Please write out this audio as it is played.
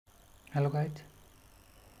Hello guys,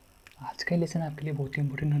 आज का lesson आपके लिए बहुत ही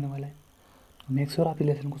इंपॉर्टेंट होने वाला है। मेक श्योर आप इस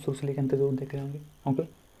लेसन को शुरू से लेकर अंत जरूर देख रहे होंगे। ओके,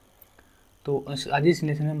 तो आज इस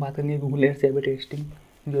लेसन में हम बात करेंगे Google ads A B testing.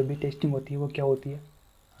 जो ए बी टेस्टिंग होती है वो क्या होती है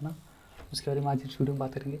ना, उसके बारे में आज इस वीडियो में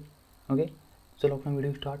बात करेंगे। ओके, चलो अपना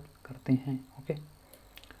वीडियो स्टार्ट करते हैं। ओके,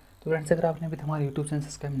 तो फ्रेंड्स, अगर आपने अभी तक हमारा यूट्यूब चैनल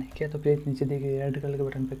सब्सक्राइब नहीं किया तो प्लीज़ नीचे दिए गए रेड कलर के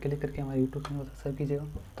बटन पर क्लिक करके हमारे यूट्यूब चैनल को सब्सक्राइब कीजिएगा।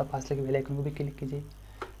 तब पास लगे बेल आइकन को भी क्लिक कीजिए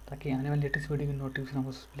ताकि आने वाली लेटेस्ट वीडियो की नोटिफिकेशन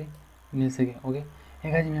आपको सबसे पहले मिल सके। ओके,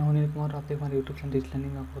 है गाइस, मैं हूं नील कुमार, आप देख हमारे यूट्यूब चैनल डिजिटल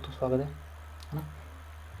लर्निंग में आपको तो स्वागत है ना।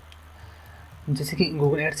 जैसे कि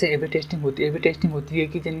गूगल एड से ए बी टेस्टिंग होती है। ए बी टेस्टिंग होती है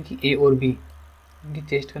कि यानी कि ए और बी इनकी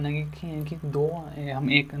टेस्ट करना है कि यानी कि दो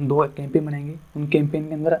कैंपेन बनाएंगे। उन कैंपेन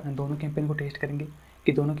के अंदर दोनों कैंपेन को टेस्ट करेंगे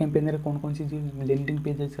कि दोनों कैंपेन में कौन कौन सी चीज़ लैंडिंग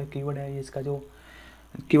पेज जिसका कीवर्ड है, इसका जो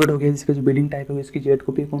कीवर्ड हो गया, जिसका जो बिडिंग टाइप है, इसकी जेड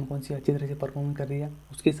कॉपी कौन कौन सी अच्छी तरह से परफॉर्म कर रही है।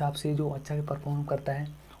 उसके हिसाब से जो अच्छा परफॉर्म करता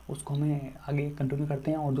है उसको हमें आगे कंटिन्यू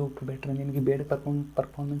करते हैं, और जो बेटर यानी कि बेड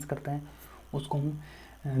परफॉर्मेंस करता है उसको हम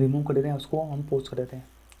रिमूव कर देते हैं, उसको हम पोज कर देते हैं।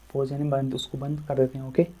 पोज यानी बंद, उसको बंद कर देते हैं।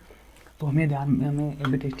 ओके, तो हमें ए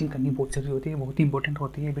बी टेस्टिंग करनी बहुत जरूरी होती है, बहुत ही इंपॉर्टेंट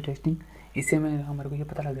होती है ए बी टेस्टिंग। इससे हमारे को ये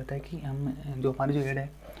पता लग जाता है कि हम जो हमारी जो एड है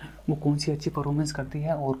वो कौन सी अच्छी परफॉर्मेंस करती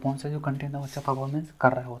है और कौन सा जो कंटेंट है अच्छा परफॉर्मेंस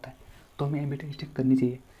कर रहा होता है। तो हमें ए बी टेस्टिंग करनी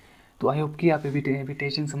चाहिए। तो आई होप कि आप ए बी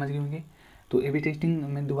टेस्टिंग समझ गए होंगे। तो ए बी टेस्टिंग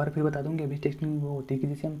मैं दोबारा फिर बता दूँगी। ए बी टेस्टिंग वो होती है कि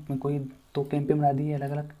जैसे हम कोई दो कैंपेन बना दिए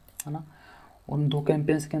अलग अलग, है ना। उन दो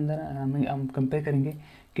कैंपेन्स के अंदर हम कंपेयर करेंगे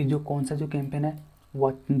कि जो कौन सा जो कैंपेन है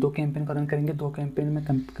वो दो कैंपेन का रन करेंगे। दो कैंपेन में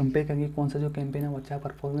कंपेयर करेंगे कौन सा जो कैंपेन है वो अच्छा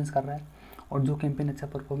परफॉर्मेंस कर रहा है, और जो कैंपेन अच्छा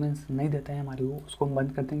परफॉर्मेंस नहीं देता है हमारी वो उसको हम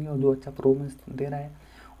बंद कर देंगे, और जो अच्छा परफॉर्मेंस दे रहा है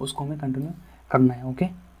उसको हमें कंटिन्यू करना है। ओके,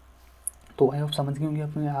 तो आई होप समझ गए होंगे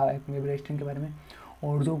अपने ए बी टेस्टिंग के बारे में।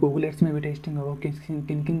 और जो गूगल एड्स में भी टेस्टिंग है वो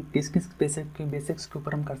किस किस बेसिक्स के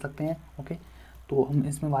ऊपर हम कर सकते हैं। ओके, तो हम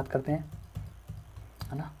इसमें बात करते हैं,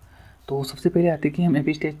 है ना। तो सबसे पहले आती है कि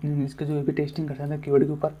हम इसका जो ए बी टेस्टिंग कर सकते हैं कीवर्ड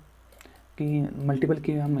के ऊपर, कि मल्टीपल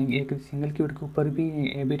की हम एक सिंगल कीवर्ड के ऊपर भी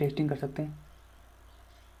ए बी टेस्टिंग कर सकते हैं,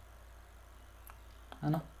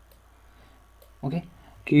 है ना। ओके,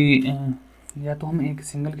 कि या तो हम एक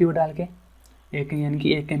सिंगल कीवर्ड डाल के एक यानी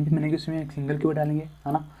कि एक कैंपेन बनेगी उसमें एक सिंगल कीवर्ड डालेंगे,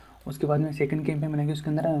 है ना। उसके बाद में सेकंड कैंपेन बनेगी उसके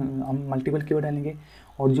अंदर हम मल्टीपल कीवर्ड डालेंगे,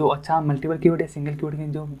 और जो अच्छा मल्टीपल कीवर्ड या सिंगल कीवर्ड के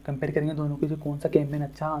जो कंपेयर करेंगे दोनों की, जो कौन सा कैंपेन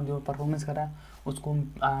अच्छा जो परफॉर्मेंस कर रहा है उसको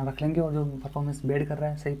हम रख लेंगे, और जो परफॉर्मेंस बैड कर रहा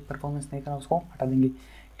है, सही परफॉर्मेंस नहीं कर रहा है, उसको हटा देंगे।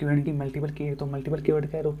 कीवर्ड की मल्टीपल की तो मल्टीपल कीवर्ड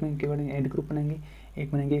के रूप में कीवर्ड ऐड ग्रुप बनाएंगे,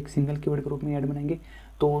 एक सिंगल कीवर्ड के रूप में ऐड बनाएंगे।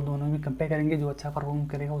 तो दोनों में कंपेयर करेंगे, जो अच्छा परफॉर्म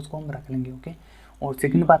करेगा उसको हम रख लेंगे। ओके, और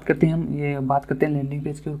सेकंड बात करते हैं, हम ये बात करते हैं लैंडिंग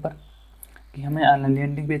पेज के ऊपर, कि हमें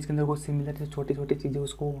लैंडिंग पेज के अंदर कुछ सिमिलर छोटी छोटी चीज़ें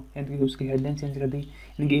उसको यानी कि उसकी हेडलाइन चेंज कर दी,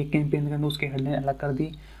 यानी कि एक कैंपेन के अंदर उसकी हेडलाइन अलग कर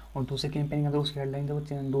दी, और दूसरे कैंपेन के अंदर उसकी हेडलाइन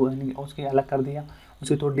जो यानी कि उसके अलग कर दिया,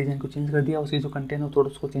 उसके थोड़ा डिज़ाइन को चेंज कर दिया, उसकी जो कंटेंट है थोड़ा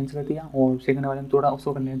उसको चेंज कर दिया, और सेकंड वाले में थोड़ा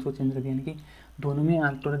उसको कंटेंट को चेंज कर दिया, यानी कि दोनों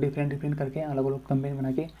में थोड़ा डिफरेंट करके अलग अलग कैंपेन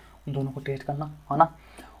बना के उन दोनों को टेस्ट करना, है ना।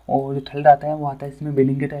 और जो थर्ड आता है वो आता है इसमें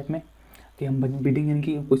बिडिंग के टाइप में, कि हम बिडिंग यानी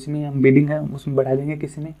कि कुछ में हम बिडिंग है उसमें बढ़ा देंगे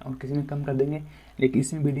किसी में, और किसी में कम कर देंगे। लेकिन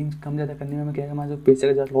इसमें बिडिंग कम ज़्यादा करने में हमें क्या है, हमारा जो पैसे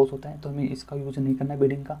का ज़्यादा लॉस होता है, तो हमें इसका यूज़ नहीं करना है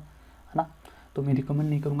बिडिंग का, है ना। तो मैं रिकमेंड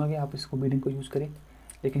नहीं करूँगा कि आप इसको बिडिंग को यूज़ करें,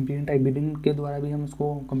 लेकिन बिडिंग के द्वारा भी हम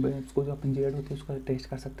उसको जो अपनी जेड होती है उसको टेस्ट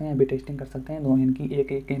कर सकते हैं, बी टेस्टिंग कर सकते हैं। दो यानी कि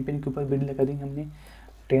एक कैंपेन के ऊपर बिड लगा दी हमने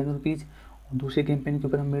 10 रुपीज़, और दूसरे कैंपेन के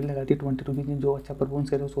ऊपर हम बिड लगा दी 20 रुपीज़ में। जो अच्छा परफॉर्मेंस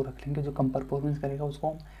करेगा उसको रख लेंगे, जो कम परफॉर्मेंस करेगा उसको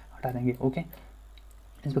हम हटा देंगे। ओके,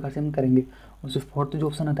 इस प्रकार से हम करेंगे। उससे फोर्थ जो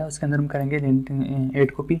ऑप्शन आता है उसके अंदर हम करेंगे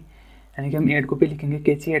एड कॉपी, यानी कि हम एड कॉपी लिखेंगे,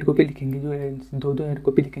 कैसी एड कॉपी लिखेंगे, जो दो एड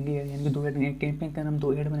कॉपी लिखेंगे, यानी कि दो एड, एक कैंपेन के अंदर हम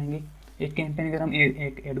दो एड बनाएंगे। एक कैंपेन के अंदर हम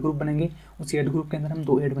एक एड ग्रुप बनाएंगे, उस एड ग्रुप के अंदर हम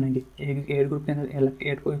दो एड बनाएंगे। एक एड ग्रुप के अंदर अलग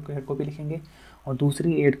एड कॉपी लिखेंगे, और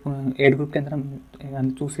दूसरी एड ग्रुप के अंदर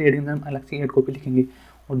हम दूसरी एड के अंदर हम अलग से एड कॉपी लिखेंगे,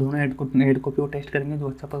 और दोनों एड कॉपी को टेस्ट करेंगे, जो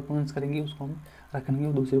अच्छा परफॉर्मेंस करेंगे उसको हम रखेंगे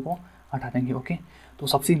और दूसरे को हटा देंगे। ओके, तो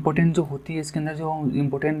सबसे इंपॉर्टेंट जो होती है इसके अंदर, जो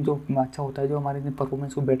इंपॉर्टेंट जो अच्छा होता है, जो हमारे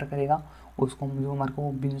परफॉर्मेंस को बेटर करेगा, उसको जो हमारे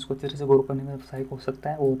को बिजनेस को अच्छे तरह से ग्रो करने में सहायक हो सकता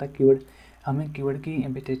है, वो होता है कीवर्ड। हमें कीवर्ड की ए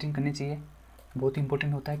बी टेस्टिंग करनी चाहिए, बहुत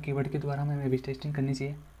इंपॉर्टेंट होता है। कीवर्ड के द्वारा हमें ए बी टेस्टिंग करनी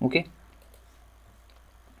चाहिए। ओके,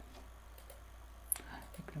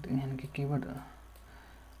 यानी कि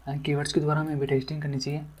कीवर्ड्स के द्वारा हमें ए बी टेस्टिंग करनी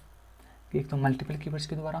चाहिए, एक तो मल्टीपल कीवर्ड्स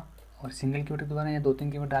के द्वारा और सिंगल कीवर्ड के द्वारा, या दो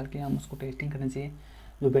तीन कीवर्ड डाल के हम उसको टेस्टिंग करना चाहिए।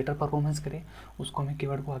 जो बेटर परफॉर्मेंस करे उसको हमें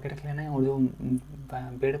कीवर्ड को आगे रख लेना है, और जो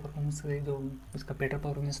बेटर परफॉर्मेंस करे, जो इसका बेटर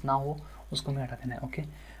परफॉर्मेंस ना हो उसको हमें हटा देना है। ओके,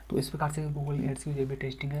 तो इस प्रकार से गूगल एड्स की जो भी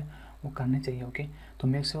टेस्टिंग है वो करनी चाहिए। ओके, तो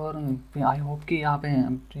मेक श्योर, आई होप कि आप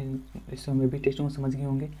इस भी टेस्टिंग को समझ गए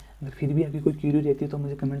होंगे। अगर फिर भी आपकी कोई क्यूरी रहती है तो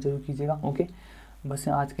मुझे कमेंट जरूर कीजिएगा। ओके, बस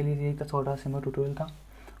आज के लिए यही था, छोटा सा ट्यूटोरियल था।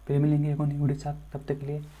 फिर मिलेंगे एक और नई वीडियो के साथ, तब तक के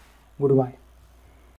लिए गुड बाय।